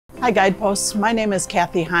Hi Guideposts, my name is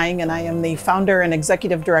Kathy Hine and I am the founder and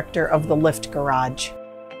executive director of the Lift Garage.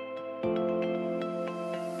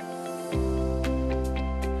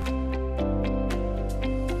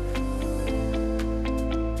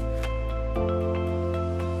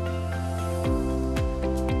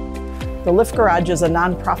 The Lift Garage is a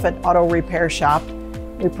nonprofit auto repair shop.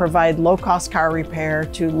 We provide low-cost car repair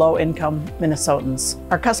to low-income Minnesotans.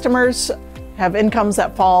 Our customers have incomes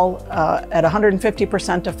that fall at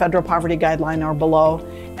 150% of federal poverty guideline or below,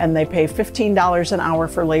 and they pay $15 an hour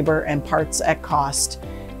for labor and parts at cost,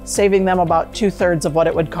 saving them about 2/3 of what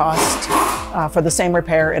it would cost for the same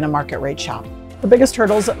repair in a market rate shop. The biggest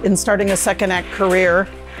hurdles in starting a second act career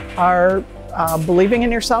are believing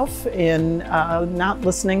in yourself, in not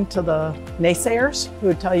listening to the naysayers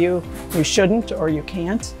who tell you you shouldn't or you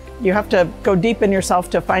can't. You have to go deep in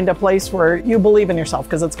yourself to find a place where you believe in yourself,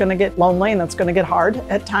 because it's going to get lonely and it's going to get hard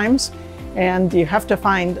at times. And you have to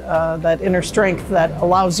find that inner strength that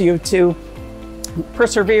allows you to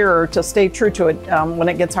persevere or to stay true to it when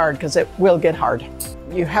it gets hard, because it will get hard.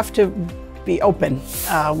 You have to be open,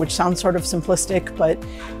 which sounds sort of simplistic, but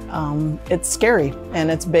it's scary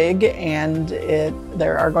and it's big, and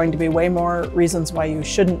there are going to be way more reasons why you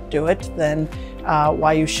shouldn't do it than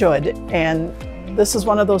why you should. And this is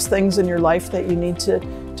one of those things in your life that you need to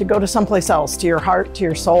go to someplace else, to your heart, to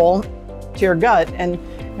your soul, to your gut, and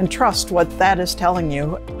trust what that is telling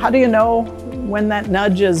you. How do you know when that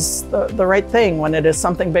nudge is the right thing, when it is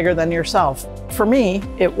something bigger than yourself? For me,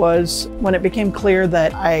 it was when it became clear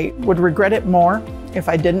that I would regret it more if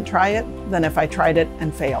I didn't try it than if I tried it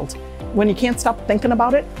and failed. When you can't stop thinking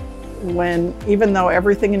about it, when even though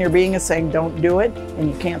everything in your being is saying don't do it, and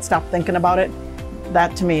you can't stop thinking about it,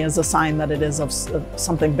 that to me is a sign that it is of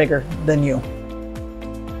something bigger than you.